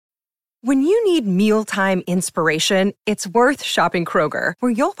When you need mealtime inspiration, it's worth shopping Kroger,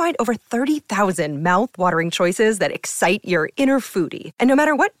 where you'll find over 30,000 mouth-watering choices that excite your inner foodie. And no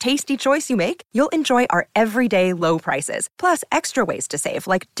matter what tasty choice you make, you'll enjoy our everyday low prices, plus extra ways to save,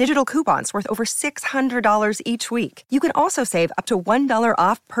 like digital coupons worth over $600 each week. You can also save up to $1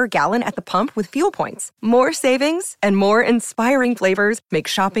 off per gallon at the pump with fuel points. More savings and more inspiring flavors make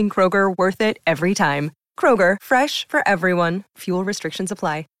shopping Kroger worth it every time. Kroger, fresh for everyone. Fuel restrictions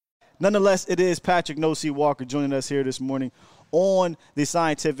apply. Nonetheless, it is Patrick No C. Walker joining us here this morning on the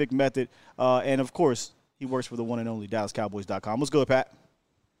Scientific Method. And, of course, he works for the one and only DallasCowboys.com. What's good, Pat?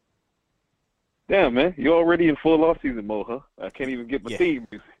 Damn, man. You're already in full off-season mode, huh? I can't even get my theme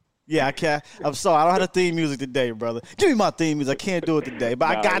music. Yeah, I can't. I'm sorry. I don't have the theme music today, brother. Give me my theme music. I can't do it today.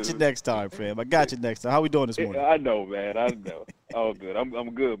 But I got you next time, fam. I got you next time. How we doing this morning? I know, man. I know. All good. I'm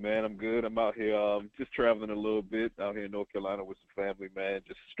good, man. I'm good. I'm out here just traveling a little bit out here in North Carolina with some family, man.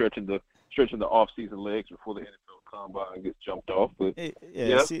 Just stretching the off-season legs before the NFL Combine gets jumped off. But,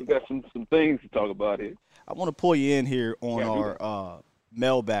 we got some things to talk about here. I want to pull you in here on our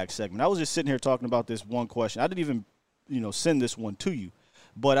mailbag segment. I was just sitting here talking about this one question. I didn't even, send this one to you.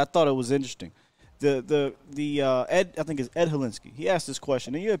 But I thought it was interesting. The Ed, I think it's Ed Helinsky. He asked this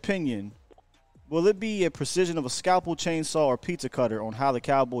question. In your opinion, will it be a precision of a scalpel, chainsaw, or pizza cutter on how the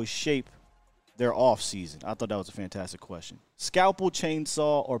Cowboys shape their offseason? I thought that was a fantastic question. Scalpel,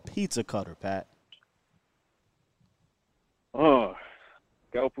 chainsaw, or pizza cutter, Pat?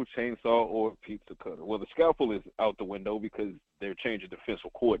 Scalpel, chainsaw, or pizza cutter. Well, the scalpel is out the window because they're changing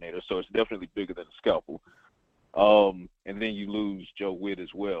defensive coordinator, so it's definitely bigger than a scalpel. And then you lose Joe Witt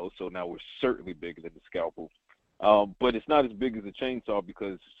as well, so now we're certainly bigger than the scalpel. But it's not as big as a chainsaw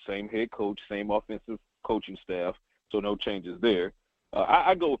because same head coach, same offensive coaching staff, so no changes there.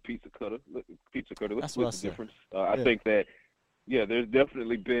 I go with pizza cutter. Let's split the difference. I think that, there's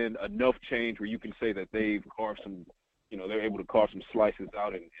definitely been enough change where you can say that they've carved some, they're able to carve some slices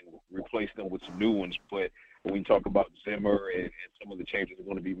out and replace them with some new ones. But when we talk about Zimmer and some of the changes that are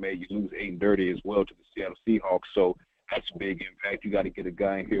going to be made, you lose Aiden Dirty as well to the Seattle Seahawks. So that's a big impact. You got to get a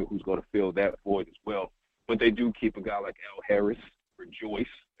guy in here who's going to fill that void as well. But they do keep a guy like Al Harris. Rejoice.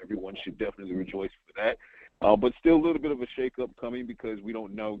 Everyone should definitely rejoice for that. But still a little bit of a shakeup coming because we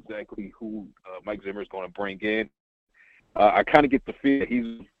don't know exactly who Mike Zimmer is going to bring in. I kind of get the feel that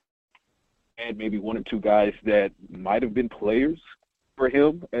he's had maybe one or two guys that might have been players for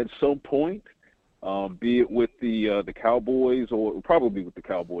him at some point. Be it with the Cowboys or probably with the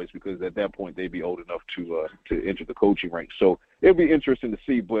Cowboys because at that point they'd be old enough to enter the coaching ranks. So it'll be interesting to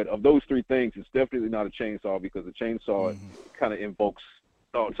see. But of those three things, it's definitely not a chainsaw because a chainsaw kind of invokes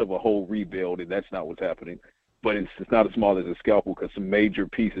thoughts of a whole rebuild, and that's not what's happening. But it's not as small as a scalpel because some major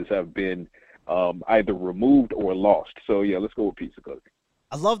pieces have been either removed or lost. So, let's go with pizza cutter.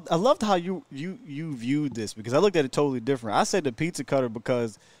 I loved how you viewed this because I looked at it totally different. I said the pizza cutter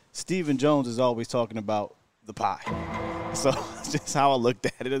because Stephen Jones is always talking about the pie. So that's just how I looked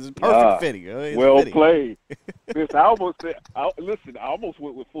at it. It's perfect fitting. Played. I almost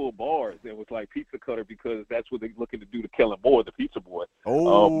went with full bars. It was like pizza cutter because that's what they're looking to do to Kellen Moore, the pizza boy,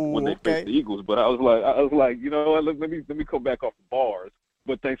 when they face the Eagles. But I was like, you know what? Let me come back off the bars.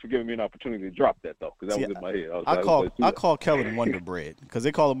 But thanks for giving me an opportunity to drop that, though, because that was in my head. I call Kellen Wonder Bread because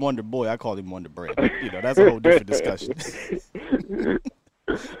they call him Wonder Boy. I call him Wonder Bread. That's a whole different discussion.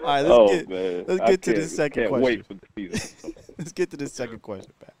 All right, let's get to the second question. Wait for the season. Let's get to the second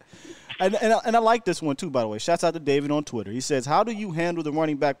question, Pat. And I like this one, too, by the way. Shouts out to David on Twitter. He says, how do you handle the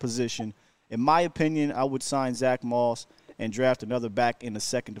running back position? In my opinion, I would sign Zach Moss and draft another back in the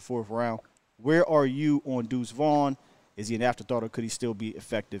second to fourth round. Where are you on Deuce Vaughn? Is he an afterthought, or could he still be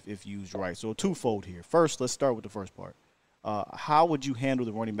effective if used right? So twofold here. First, let's start with the first part. How would you handle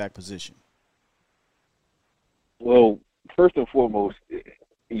the running back position? Well, first and foremost,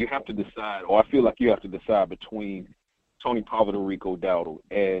 you have to decide, or I feel like you have to decide between Tony Pollard or Rico Dowdle.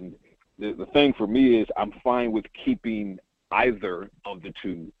 And the thing for me is I'm fine with keeping either of the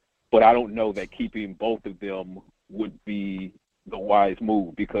two, but I don't know that keeping both of them would be the wise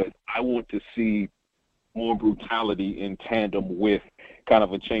move because I want to see more brutality in tandem with kind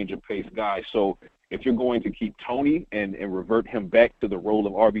of a change of pace guy. So if you're going to keep Tony and revert him back to the role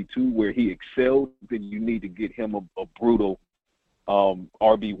of RB2 where he excelled, then you need to get him a brutal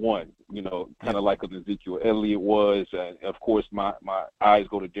RB1, kind of like an Ezekiel Elliott was. And of course, my eyes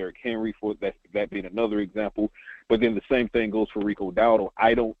go to Derrick Henry for that being another example. But then the same thing goes for Rico Dowdle.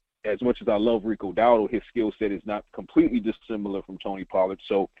 As much as I love Rico Dowdle, his skill set is not completely dissimilar from Tony Pollard.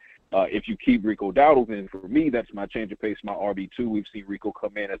 So if you keep Rico Dowdle, then for me, that's my change of pace, my RB2. We've seen Rico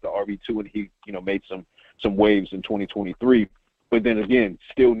come in as the RB2, and he, made some waves in 2023. but then again,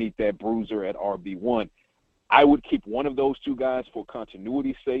 still need that bruiser at RB1. I would keep one of those two guys for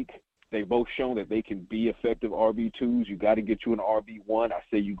continuity's sake. They've both shown that they can be effective RB2s. You got to get you an RB1. I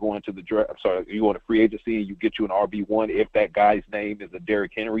say you go into the draft. I'm sorry, you go into free agency and you get you an RB1 if that guy's name is a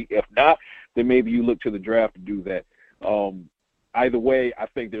Derrick Henry. If not, then maybe you look to the draft to do that. Either way, I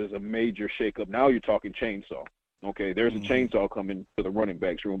think there's a major shakeup. Now you're talking chainsaw. Okay, there's a chainsaw coming to the running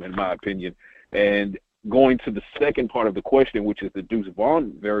backs room, in my opinion. And going to the second part of the question, which is the Deuce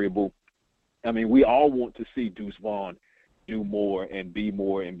Vaughn variable, I mean, we all want to see Deuce Vaughn do more and be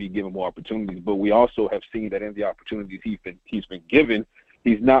given more opportunities. But we also have seen that in the opportunities he's been given,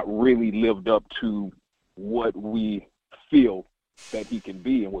 he's not really lived up to what we feel that he can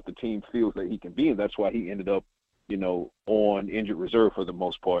be and what the team feels that he can be. And that's why he ended up, on injured reserve for the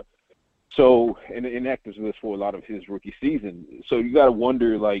most part. So, and inactive list for a lot of his rookie season. So you got to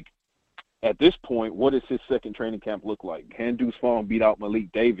wonder, like, at this point, what does his second training camp look like? Can Deuce Vaughn beat out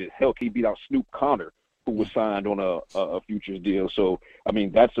Malik Davis? Hell, he beat out Snoop Connor, who was signed on a futures deal. So, I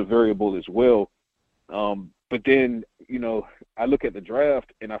mean, that's a variable as well. But then, I look at the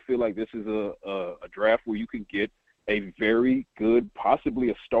draft, and I feel like this is a draft where you can get a very good,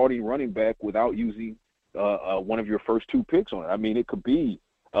 possibly a starting running back without using one of your first two picks on it. I mean, it could be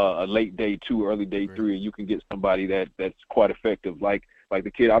a late day 2, early day 3, and you can get somebody that's quite effective, like the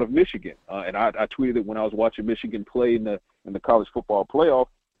kid out of Michigan. And I tweeted it when I was watching Michigan play in the college football playoff.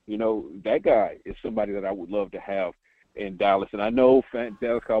 That guy is somebody that I would love to have in Dallas. And I know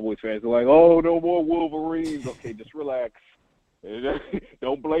Dallas Cowboys fans are like, oh, no more Wolverines. Okay, just relax.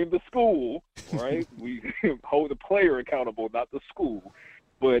 Don't blame the school, right? We hold the player accountable, not the school.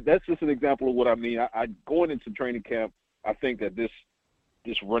 But that's just an example of what I mean. I going into training camp, I think that this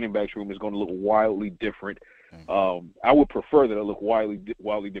running backs room is going to look wildly different. I would prefer that it look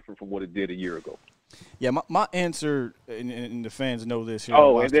wildly different from what it did a year ago. Yeah, my answer, and the fans know this here.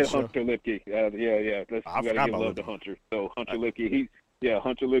 Oh, and then Hunter Lipke. We got to give love to Hunter. So Hunter Lipke,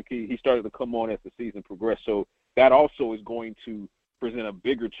 he started to come on as the season progressed. So that also is going to present a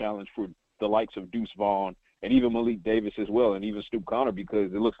bigger challenge for the likes of Deuce Vaughn and even Malik Davis as well, and even Snoop Connor,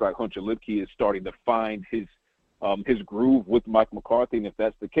 because it looks like Hunter Lipke is starting to find his groove with Mike McCarthy. And if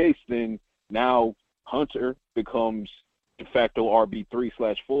that's the case, then now Hunter becomes de facto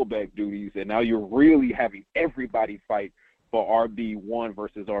RB3/fullback duties, and now you're really having everybody fight for RB1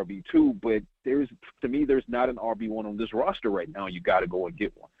 versus RB2. But there's not an RB1 on this roster right now. You got to go and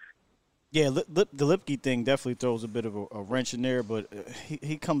get one. Yeah, the Lipke thing definitely throws a bit of a wrench in there, but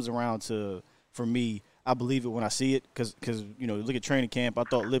he comes around to, for me, I believe it when I see it because look at training camp. I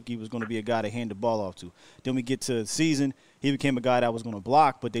thought Lipke was going to be a guy to hand the ball off to. Then we get to the season, he became a guy that was going to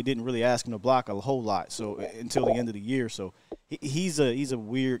block, but they didn't really ask him to block a whole lot. So until the end of the year, so he's a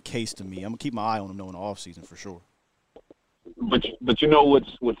weird case to me. I'm gonna keep my eye on him though in the offseason for sure. But you know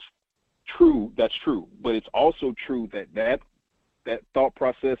what's true? That's true. But it's also true that thought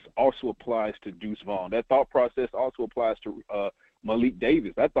process also applies to Deuce Vaughn. That thought process also applies to Malik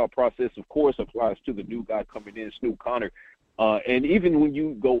Davis. That thought process, of course, applies to the new guy coming in, Snoop Connor. And even when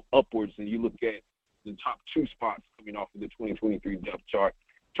you go upwards and you look at the top 2 spots coming off of the 2023 depth chart,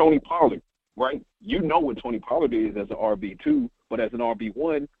 Tony Pollard, right? You know what Tony Pollard is as an RB2, but as an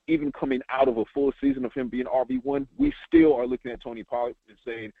RB1, even coming out of a full season of him being RB1, we still are looking at Tony Pollard and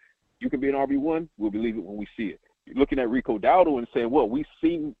saying, you can be an RB1, we'll believe it when we see it. You're looking at Rico Dowdle and saying, well, we've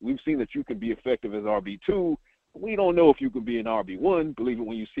seen that you can be effective as RB2. We don't know if you can be an RB1. Believe it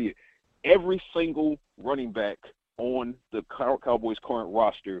when you see it. Every single running back on the Cowboys' current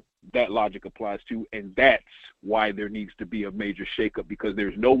roster, that logic applies to, and that's why there needs to be a major shakeup, because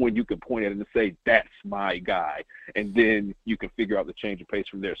there's no one you can point at and say, that's my guy, and then you can figure out the change of pace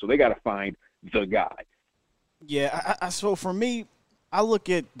from there. So they got to find the guy. Yeah, so for me, I look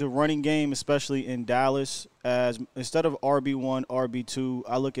at the running game, especially in Dallas, as instead of RB1, RB2,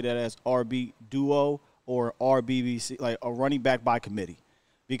 I look at it as RB duo or RBBC, like a running back by committee,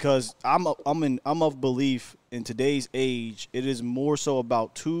 because I'm of belief in today's age it is more so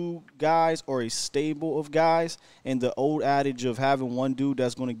about 2 guys or a stable of guys, and the old adage of having one dude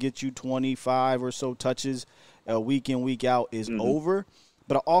that's going to get you 25 or so touches week in, week out is over.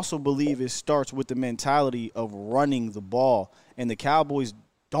 But I also believe it starts with the mentality of running the ball, and the Cowboys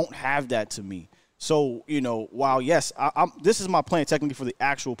don't have that to me. So, while, yes, this is my plan technically for the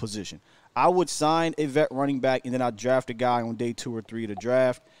actual position. I would sign a vet running back, and then I'd draft a guy on day 2 or 3 of the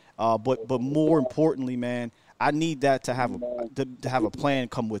draft. But more importantly, man, I need that to have a plan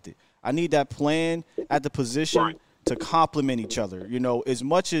come with it. I need that plan at the position to complement each other. You know, as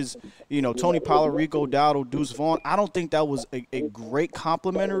much as, you know, Tony Pollard, Rico Dowdle, Deuce Vaughn, I don't think that was a great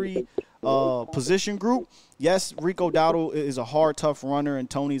complementary position group. Yes, Rico Dowdle is a hard, tough runner, and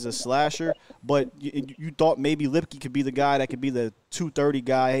Tony's a slasher, but you thought maybe Lipke could be the guy that could be the 230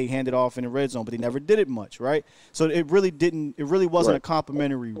 guy, hey, hand it off in the red zone, but he never did it much, right? So it really wasn't a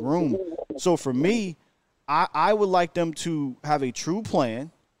complimentary room. So for me, I would like them to have a true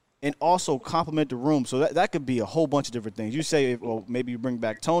plan and also complement the room. So that could be a whole bunch of different things. You say, well, maybe you bring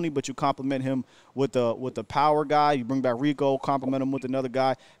back Tony, but you complement him with the power guy. You bring back Rico, complement him with another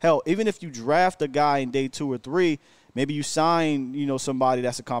guy. Hell, even if you draft a guy in day 2 or 3, maybe you sign, you know, somebody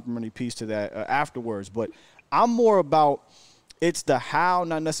that's a complementary piece to that afterwards. But I'm more about it's the how,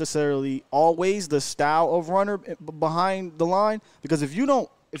 not necessarily always the style of runner behind the line. Because if you don't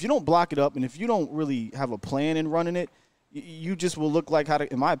block it up and if you don't really have a plan in running it, you just will look like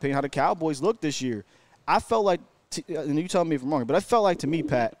in my opinion, how the Cowboys look this year. I felt like, and you tell me if I'm wrong, but I felt like to me,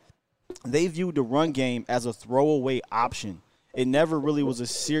 Pat, they viewed the run game as a throwaway option. It never really was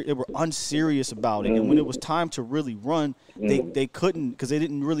they were unserious about it. And when it was time to really run, they couldn't because they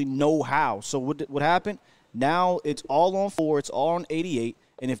didn't really know how. So what happened? Now it's all on 4, it's all on 88,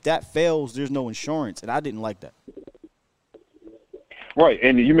 and if that fails, there's no insurance. And I didn't like that. Right,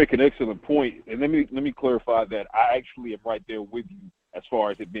 and you make an excellent point. And let me clarify that I actually am right there with you as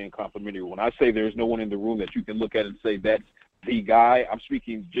far as it being complimentary. When I say there's no one in the room that you can look at and say that's the guy, I'm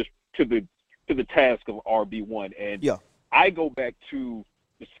speaking just to the task of RB1. And I go back to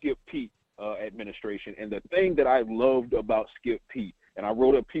the Skip Pete administration, and the thing that I loved about Skip Pete, and I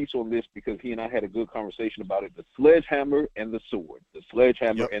wrote a piece on this because he and I had a good conversation about it, the sledgehammer and the sword. The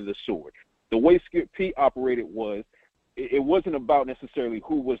sledgehammer and the sword. The way Skip Pete operated was, it wasn't about necessarily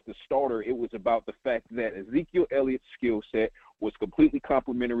who was the starter. It was about the fact that Ezekiel Elliott's skill set was completely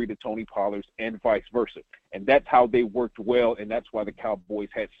complementary to Tony Pollard's and vice versa. And that's how they worked well, and that's why the Cowboys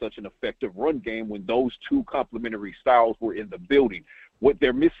had such an effective run game when those two complementary styles were in the building. What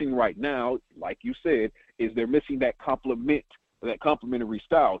they're missing right now, like you said, is they're missing that complementary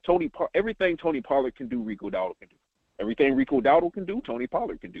style. Everything Tony Pollard can do, Rico Dowdle can do. Everything Rico Dowdle can do, Tony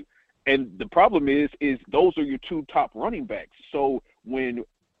Pollard can do. And the problem is those are your two top running backs. So no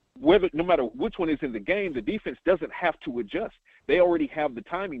matter which one is in the game, the defense doesn't have to adjust. They already have the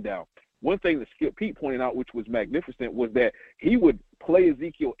timing down. One thing that Skip Pete pointed out, which was magnificent, was that he would play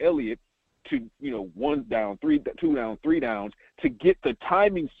Ezekiel Elliott to, 1 down, 2 down, 3 downs to get the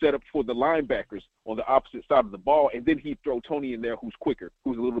timing set up for the linebackers on the opposite side of the ball, and then he'd throw Tony in there who's quicker,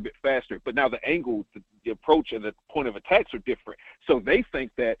 who's a little bit faster. But now the angle, the approach, and the point of attacks are different. So they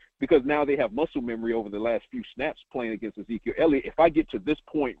think that because now they have muscle memory over the last few snaps playing against Ezekiel Elliott, if I get to this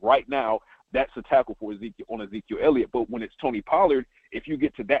point right now, that's a tackle for Ezekiel Elliott. But when it's Tony Pollard, if you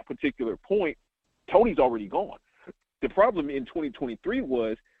get to that particular point, Tony's already gone. The problem in 2023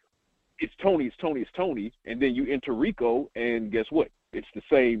 was it's Tony, and then you enter Rico, and guess what? It's the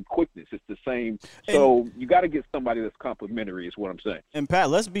same quickness. It's the same. So you got to get somebody that's complimentary is what I'm saying. And,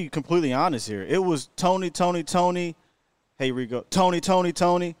 Pat, let's be completely honest here. It was Tony. Hey, Rico. Tony.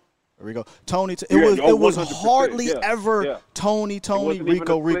 There we go. Tony. It was hardly ever Tony,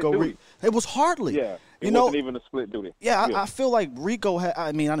 Rico. It was hardly. Yeah. It wasn't even a split duty. Yeah, I feel like Rico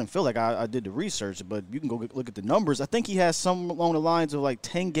I didn't feel like I did the research, but you can go look at the numbers. I think he has some along the lines of like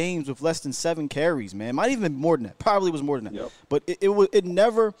 10 games with less than 7 carries, man. Might even been more than that. Probably was more than that. Yep. But it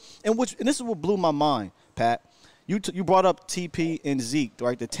never – and this is what blew my mind, Pat. You brought up TP and Zeke,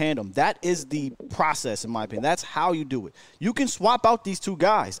 right, the tandem. That is the process, in my opinion. That's how you do it. You can swap out these two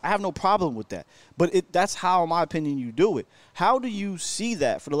guys. I have no problem with that. But that's how, in my opinion, you do it. How do you see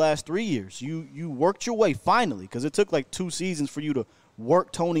that for the last 3 years? You worked your way finally, because it took like 2 seasons for you to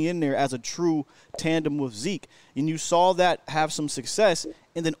work Tony in there as a true tandem with Zeke. And you saw that have some success,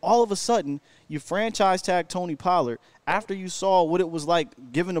 and then all of a sudden you franchise tag Tony Pollard after you saw what it was like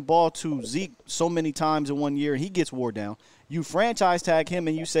giving the ball to Zeke so many times in 1 year and he gets wore down. You franchise tag him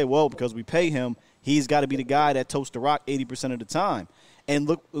and you say, well, because we pay him, he's got to be the guy that toasts the rock 80% of the time. And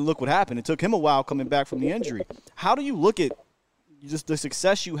look what happened. It took him a while coming back from the injury. How do you look at just the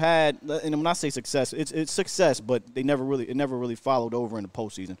success you had? And when I say success, it's success, but it never really followed over in the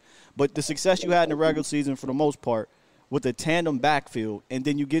postseason. But the success you had in the regular season for the most part with the tandem backfield, and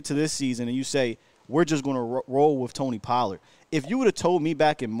then you get to this season and you say, we're just going to roll with Tony Pollard. If you would have told me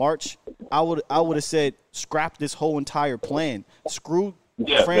back in March, I would have said, scrap this whole entire plan. Screw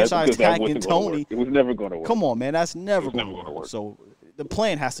franchise tagging Tony. It was never going to work. Come on, man. That's never going to work. So the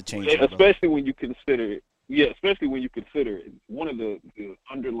plan has to change. Especially when you consider one of the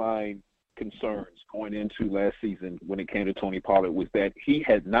underlying concerns going into last season when it came to Tony Pollard was that he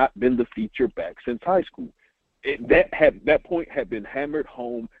had not been the feature back since high school. that point had been hammered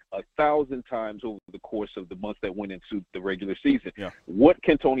home 1,000 times over the course of the months that went into the regular season. Yeah. What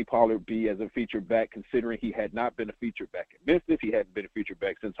can Tony Pollard be as a featured back, considering he had not been a featured back at Memphis? He hadn't been a featured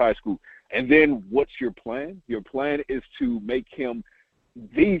back since high school. And then what's your plan? Your plan is to make him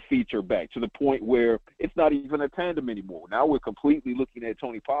the feature back to the point where it's not even a tandem anymore. Now we're completely looking at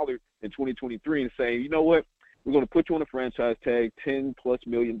Tony Pollard in 2023 and saying, you know what? We're going to put you on a franchise tag, $10+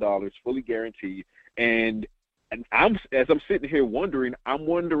 million, fully guaranteed. And as I'm sitting here wondering, I'm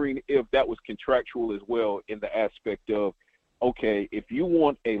wondering if that was contractual as well, in the aspect of, okay, if you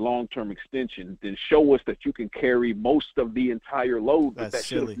want a long-term extension, then show us that you can carry most of the entire load. But that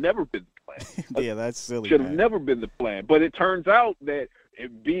should have never been the plan. Yeah, that's silly. Should have never been the plan. But it turns out that,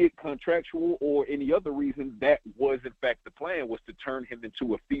 be it contractual or any other reason, that was in fact the plan, was to turn him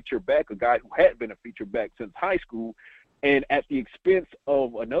into a feature back, a guy who had been a feature back since high school, and at the expense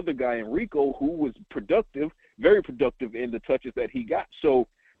of another guy, Enrico, who was productive, very productive in the touches that he got. So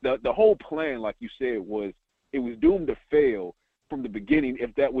the whole plan, like you said, it was doomed to fail from the beginning,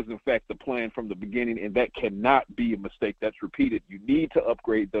 if that was in fact the plan from the beginning, and that cannot be a mistake that's repeated. You need to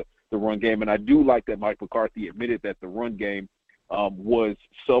upgrade the run game, and I do like that Mike McCarthy admitted that the run game was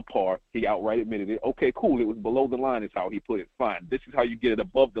subpar. He outright admitted it. Okay, cool. It was below the line is how he put it. Fine. This is how you get it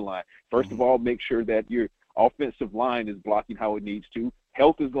above the line. First of all, make sure that your offensive line is blocking how it needs to.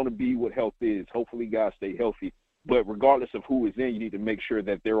 Health is going to be what health is. Hopefully guys stay healthy. But regardless of who is in, you need to make sure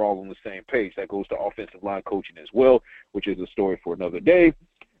that they're all on the same page. That goes to offensive line coaching as well, which is a story for another day.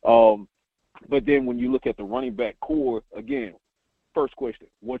 But then when you look at the running back core, again, first question,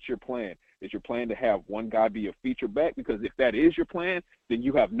 what's your plan? Is your plan to have one guy be a feature back? Because if that is your plan, then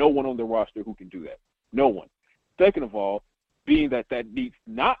you have no one on the roster who can do that. No one. Second of all, being that needs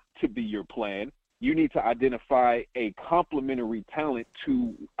not to be your plan, you need to identify a complementary talent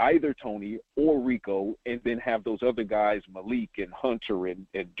to either Tony or Rico, and then have those other guys, Malik and Hunter and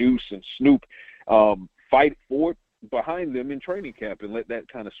Deuce and Snoop, fight for it behind them in training camp and let that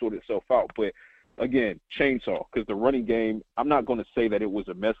kind of sort itself out. But again, chainsaw, because the running game, I'm not going to say that it was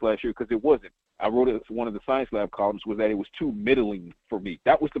a mess last year, because it wasn't. I wrote it, one of the Science Lab columns was that it was too middling for me.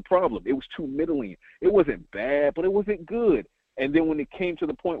 That was the problem. It was too middling. It wasn't bad, but it wasn't good. And then when it came to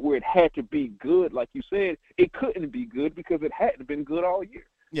the point where it had to be good, like you said, it couldn't be good because it hadn't been good all year.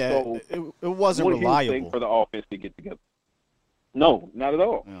 Yeah, so it wasn't reliable for the offense to get together. No, not at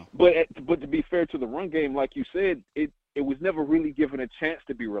all. Yeah. But to be fair to the run game, like you said, it was never really given a chance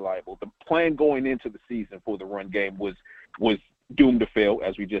to be reliable. The plan going into the season for the run game was doomed to fail,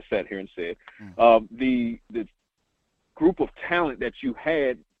 as we just sat here and said. The group of talent that you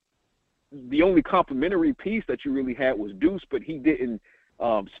had, the only complimentary piece that you really had was Deuce, but he didn't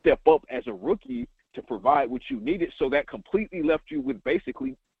step up as a rookie to provide what you needed. So that completely left you with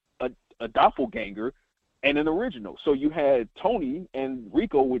basically a doppelganger and an original. So you had Tony and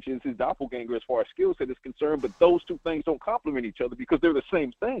Rico, which is his doppelganger as far as skill set is concerned, but those two things don't complement each other because they're the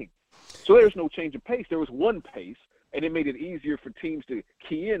same thing. So there's no change of pace. There was one pace, and it made it easier for teams to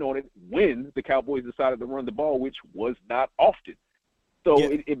key in on it when the Cowboys decided to run the ball, which was not often. So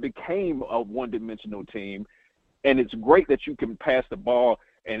it became a one-dimensional team, and it's great that you can pass the ball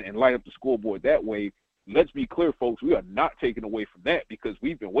and light up the scoreboard that way. Let's be clear, folks, we are not taking away from that because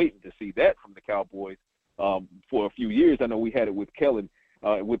we've been waiting to see that from the Cowboys for a few years. I know we had it with Kellen,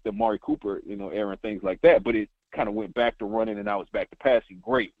 with the Mari Cooper, era and things like that, but it kind of went back to running and now it's back to passing.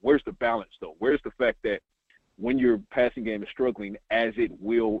 Great. Where's the balance, though? Where's the fact that when your passing game is struggling, as it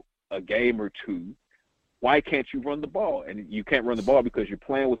will a game or two, why can't you run the ball? And you can't run the ball because your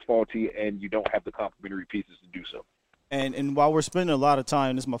plan was faulty and you don't have the complementary pieces to do so. And while we're spending a lot of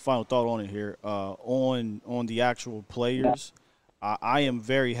time, this is my final thought on it here, on the actual players, I am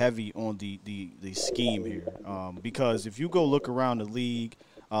very heavy on the scheme here because if you go look around the league,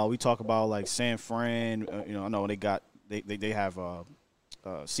 we talk about like San Fran. I know they have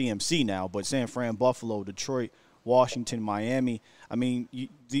CMC now, but San Fran, Buffalo, Detroit, Washington, Miami. I mean,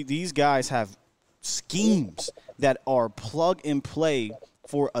 these guys have schemes that are plug and play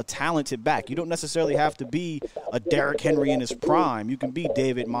for a talented back. You don't necessarily have to be a Derrick Henry in his prime. You can be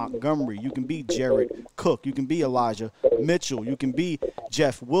David Montgomery. You can be Jared Cook. You can be Elijah Mitchell. You can be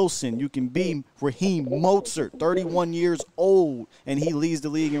Jeff Wilson. You can be Raheem Mostert, 31 years old, and he leads the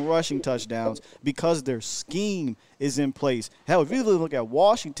league in rushing touchdowns because their scheme is in place. Hell, if you look at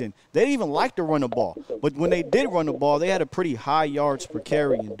Washington, they didn't even like to run the ball. But when they did run the ball, they had a pretty high yards per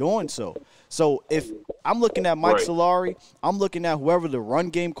carry in doing so. So if I'm looking at Mike Solari, I'm looking at whoever the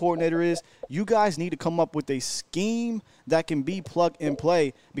run game coordinator is, you guys need to come up with a scheme that can be plug and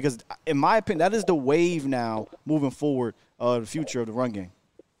play because, in my opinion, that is the wave now moving forward, the future of the run game.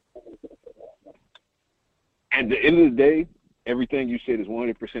 at the end of the day, everything you said is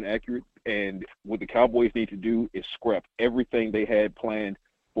 100% accurate. And what the Cowboys need to do is scrap everything they had planned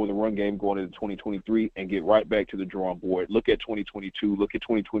for the run game going into 2023 and get right back to the drawing board. Look at 2022, look at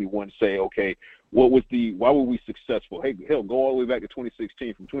 2021, say, okay, why were we successful? Hey, hell, go all the way back to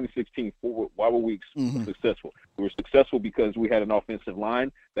 2016. From 2016 forward, why were we successful? We were successful because we had an offensive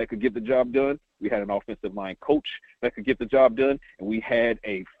line that could get the job done. We had an offensive line coach that could get the job done. And we had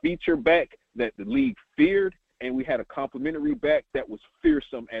a feature back that the league feared. And we had a complimentary back that was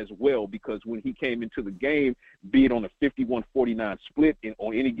fearsome as well, because when he came into the game, be it on a 51-49 split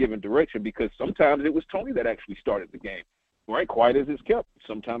on any given direction, because sometimes it was Tony that actually started the game, right? Quiet as it's kept.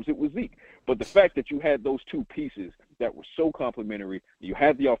 Sometimes it was Zeke. But the fact that you had those two pieces that were so complementary, you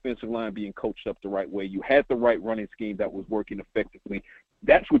had the offensive line being coached up the right way, you had the right running scheme that was working effectively,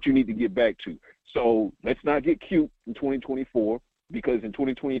 that's what you need to get back to. So let's not get cute in 2024, because in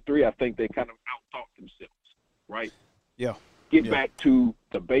 2023, I think they kind of out-talked themselves. Right? Yeah. Get back to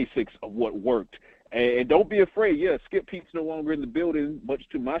the basics of what worked. And don't be afraid. Yeah, Skip Pete's no longer in the building, much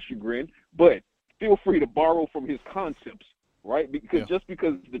to my chagrin, but feel free to borrow from his concepts, right? Because just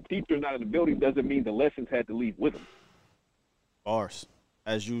because the teacher's not in the building doesn't mean the lessons had to leave with him. Bars,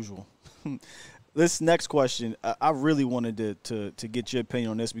 as usual. This next question, I really wanted to get your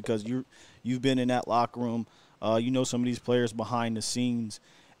opinion on this, because you've been in that locker room. You know some of these players behind the scenes.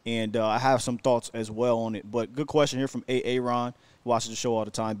 And I have some thoughts as well on it. But good question here from A. Ron, who watches the show all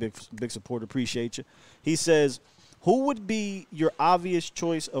the time. Big supporter. Appreciate you. He says, who would be your obvious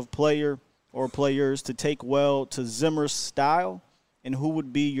choice of player or players to take well to Zimmer's style? And who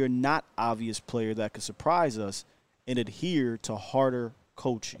would be your not obvious player that could surprise us and adhere to harder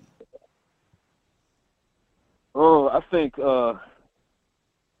coaching? Oh, I think, I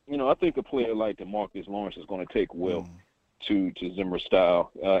think a player like DeMarcus Lawrence is going to take well to Zimmer's style.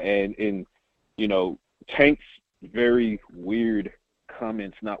 And Tank's very weird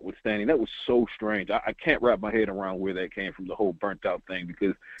comments notwithstanding, that was so strange. I can't wrap my head around where that came from, the whole burnt out thing,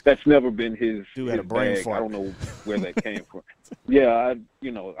 because that's never been his bag. I don't know where that came from. Yeah,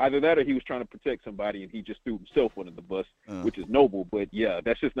 either that or he was trying to protect somebody and he just threw himself under the bus, which is noble. But, yeah,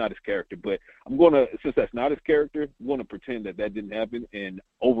 that's just not his character. But since that's not his character, I'm going to pretend that didn't happen. And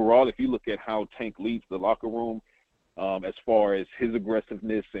overall, if you look at how Tank leads the locker room, as far as his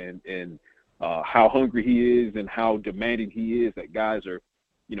aggressiveness and how hungry he is and how demanding he is, that guys are,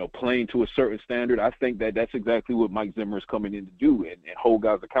 playing to a certain standard. I think that's exactly what Mike Zimmer is coming in to do and hold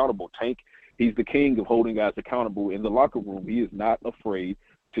guys accountable. Tank, he's the king of holding guys accountable in the locker room. He is not afraid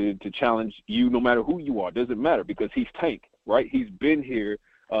to challenge you no matter who you are. Doesn't matter, because he's Tank, right? He's been here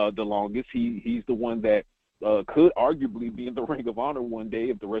the longest. He's the one that could arguably be in the Ring of Honor one day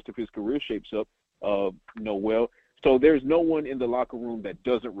if the rest of his career shapes up well. So there's no one in the locker room that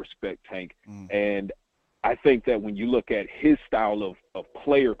doesn't respect Tank. And I think that when you look at his style of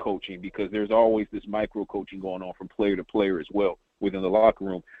player coaching, because there's always this micro coaching going on from player to player as well within the locker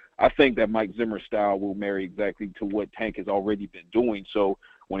room, I think that Mike Zimmer's style will marry exactly to what Tank has already been doing. So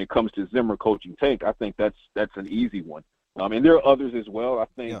when it comes to Zimmer coaching Tank, I think that's an easy one. And there are others as well. I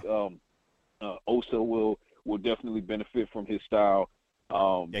think Osa will definitely benefit from his style.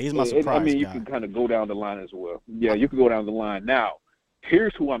 He's my surprise you guy. can kind of go down the line as well. Yeah, you can go down the line. Now,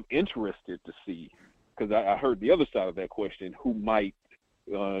 here's who I'm interested to see, because I heard the other side of that question, who might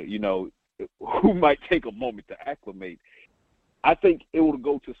take a moment to acclimate. I think it will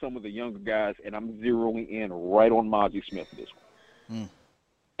go to some of the younger guys, and I'm zeroing in right on Mozzie Smith this one.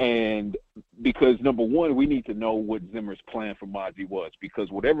 And because, number one, we need to know what Zimmer's plan for Mozzie was,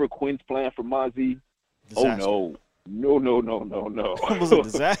 because whatever Quinn's plan for Mozzie, No. It was a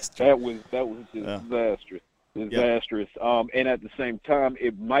disaster. that was disastrous. Disastrous. And at the same time,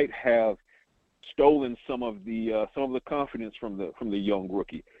 it might have stolen some of the confidence from the young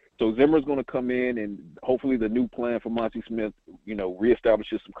rookie. So Zimmer's going to come in, and hopefully the new plan for Mozzie Smith,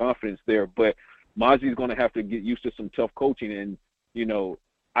 reestablishes some confidence there. But Mozzie's going to have to get used to some tough coaching, and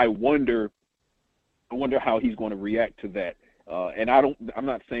I wonder how he's going to react to that. And I'm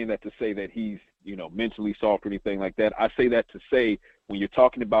not saying that to say that he's mentally soft or anything like that. I say that to say, when you're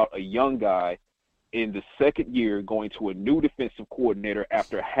talking about a young guy in the second year going to a new defensive coordinator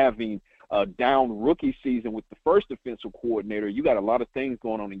after having a down rookie season with the first defensive coordinator, you got a lot of things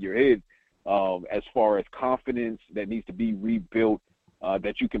going on in your head as far as confidence that needs to be rebuilt,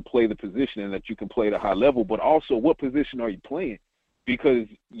 that you can play the position and that you can play at a high level, but also what position are you playing? Because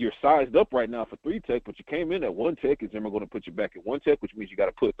you're sized up right now for 3-tech, but you came in at 1-tech. Is Zimmer going to put you back at 1-tech, which means you got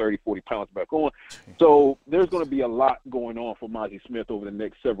to put 30, 40 pounds back on? So there's going to be a lot going on for Mozzie Smith over the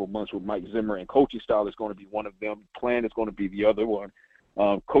next several months with Mike Zimmer, and coaching style is going to be one of them. Plan is going to be the other one.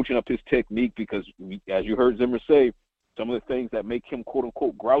 coaching up his technique because, as you heard Zimmer say, some of the things that make him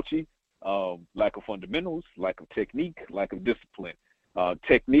quote-unquote grouchy, lack of fundamentals, lack of technique, lack of discipline.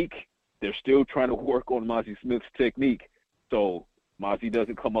 Technique, they're still trying to work on Mozzie Smith's technique. So Mozzie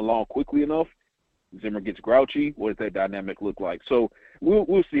doesn't come along quickly enough. Zimmer gets grouchy. What does that dynamic look like? So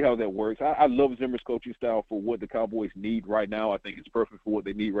we'll see how that works. I love Zimmer's coaching style for what the Cowboys need right now. I think it's perfect for what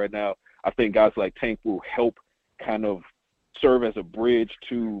they need right now. I think guys like Tank will help kind of serve as a bridge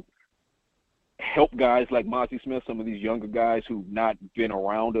to help guys like Mozzie Smith, some of these younger guys who've not been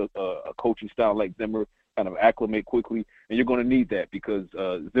around a coaching style like Zimmer, kind of acclimate quickly. And you're going to need that because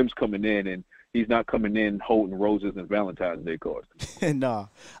Zim's coming in, and he's not coming in holding roses and Valentine's Day cards. Nah.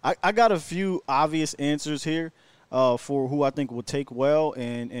 I got a few obvious answers here for who I think will take well,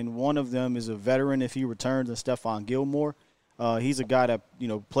 and one of them is a veteran if he returns, and Stephon Gilmore. He's a guy that,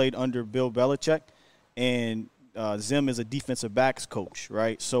 played under Bill Belichick, and Zim is a defensive backs coach,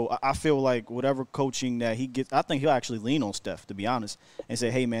 right? So I feel like whatever coaching that he gets, I think he'll actually lean on Steph, to be honest, and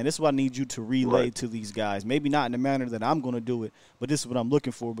say, hey, man, this is what I need you to relay to these guys. Maybe not in the manner that I'm going to do it, but this is what I'm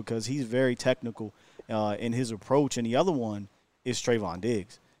looking for because he's very technical in his approach. And the other one is Trayvon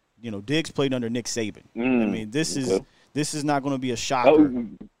Diggs. Diggs played under Nick Saban. I mean, this is not going to be a shocker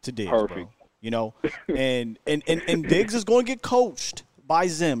to Diggs, perfect. bro. And Diggs is going to get coached by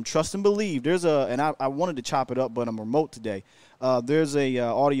Zim. Trust and believe. And I wanted to chop it up, but I'm remote today. There's a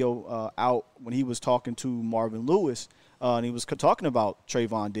audio out when he was talking to Marvin Lewis, and he was talking about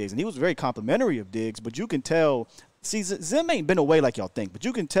Trayvon Diggs, and he was very complimentary of Diggs, but you can tell, Zim ain't been away like y'all think, but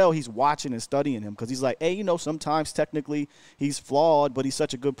you can tell he's watching and studying him because he's like, hey, sometimes technically he's flawed, but he's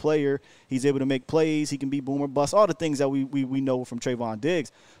such a good player. He's able to make plays. He can be boom or bust, all the things that we know from Trayvon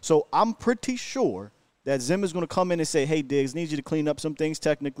Diggs. So I'm pretty sure that Zim is going to come in and say, hey, Diggs, need you to clean up some things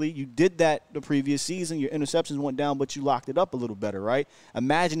technically. You did that the previous season. Your interceptions went down, but you locked it up a little better, right?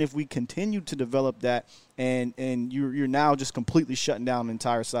 Imagine if we continue to develop that and you're now just completely shutting down the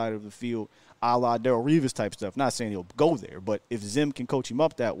entire side of the field, a la Darrelle Revis type stuff. Not saying he'll go there, but if Zim can coach him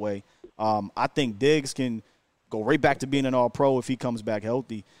up that way, I think Diggs can go right back to being an all-pro if he comes back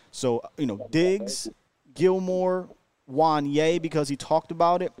healthy. So, Diggs, Gilmore, Wanye, because he talked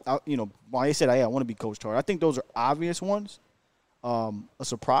about it. Wanye said, hey, I want to be coached hard. I think those are obvious ones. A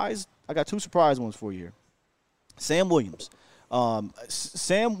surprise, I got two surprise ones for you here. Sam Williams.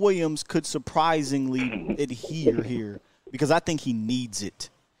 Sam Williams could surprisingly adhere here because I think he needs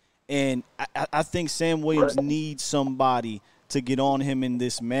it. And I think Sam Williams needs somebody to get on him in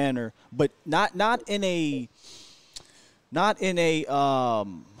this manner, but not in a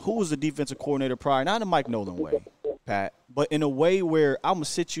who was the defensive coordinator prior, not in a Mike Nolan way, Pat, but in a way where I'm going to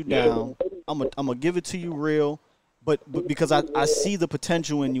sit you down, I'm going to give it to you real, but because I see the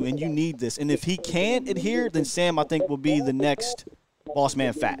potential in you and you need this. And if he can't adhere, then Sam, I think, will be the next boss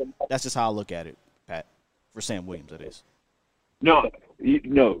man fat. That's just how I look at it, Pat, for Sam Williams, that is. No,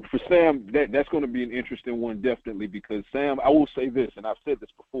 for Sam, that's going to be an interesting one, definitely, because Sam, I will say this, and I've said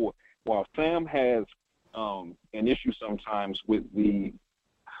this before, while Sam has an issue sometimes with the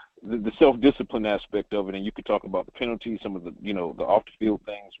self-discipline aspect of it, and you could talk about the penalties, some of the, the off-the-field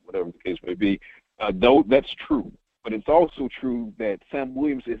things, whatever the case may be, though that's true. But it's also true that Sam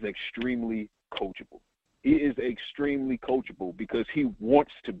Williams is extremely coachable. He is extremely coachable because he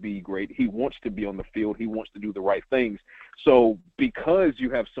wants to be great. He wants to be on the field. He wants to do the right things. So because you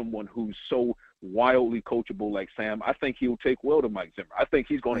have someone who's so wildly coachable like Sam, I think he'll take well to Mike Zimmer. I think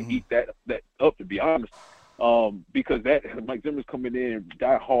he's going to eat that up, to be honest, because that Mike Zimmer's coming in,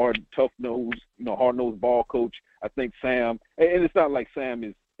 die hard, tough nose, hard-nosed ball coach. I think Sam, and it's not like Sam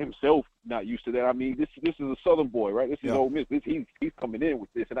is himself not used to that. I mean, this is a Southern boy, right? This is Ole Miss. He's coming in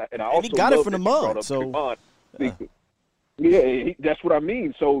with this, and I also he got it from the mud. So that's what I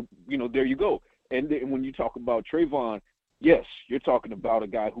mean. So there you go. And then when you talk about Trayvon, yes, you're talking about a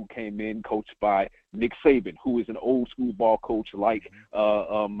guy who came in coached by Nick Saban, who is an old school ball coach like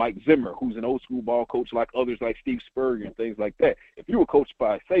Mike Zimmer, who's an old school ball coach like others like Steve Spurrier and things like that. If you were coached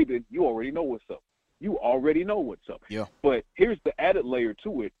by Saban, you already know what's up. Yeah. But here's the added layer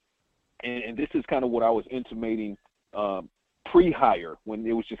to it, and this is kind of what I was intimating pre-hire when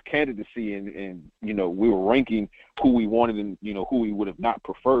it was just candidacy and we were ranking who we wanted and who we would have not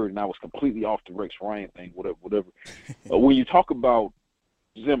preferred, and I was completely off the Rex Ryan thing, whatever. When you talk about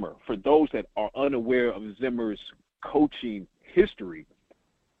Zimmer, for those that are unaware of Zimmer's coaching history,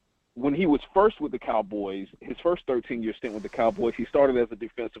 when he was first with the Cowboys, his first 13-year stint with the Cowboys, he started as a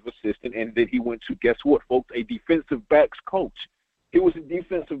defensive assistant, and then he went to, guess what, folks, a defensive backs coach. He was a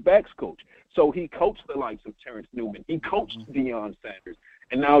defensive backs coach. So he coached the likes of Terrence Newman. He coached Deion Sanders.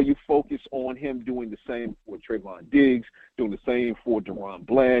 And now you focus on him doing the same for Trayvon Diggs, doing the same for DeRon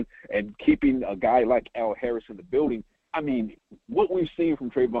Bland, and keeping a guy like Al Harris in the building. I mean, what we've seen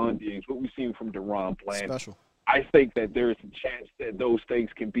from Trayvon Diggs, what we've seen from DeRon Bland, Special. I think that there is a chance that those things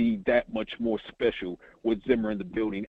can be that much more special with Zimmer in the building.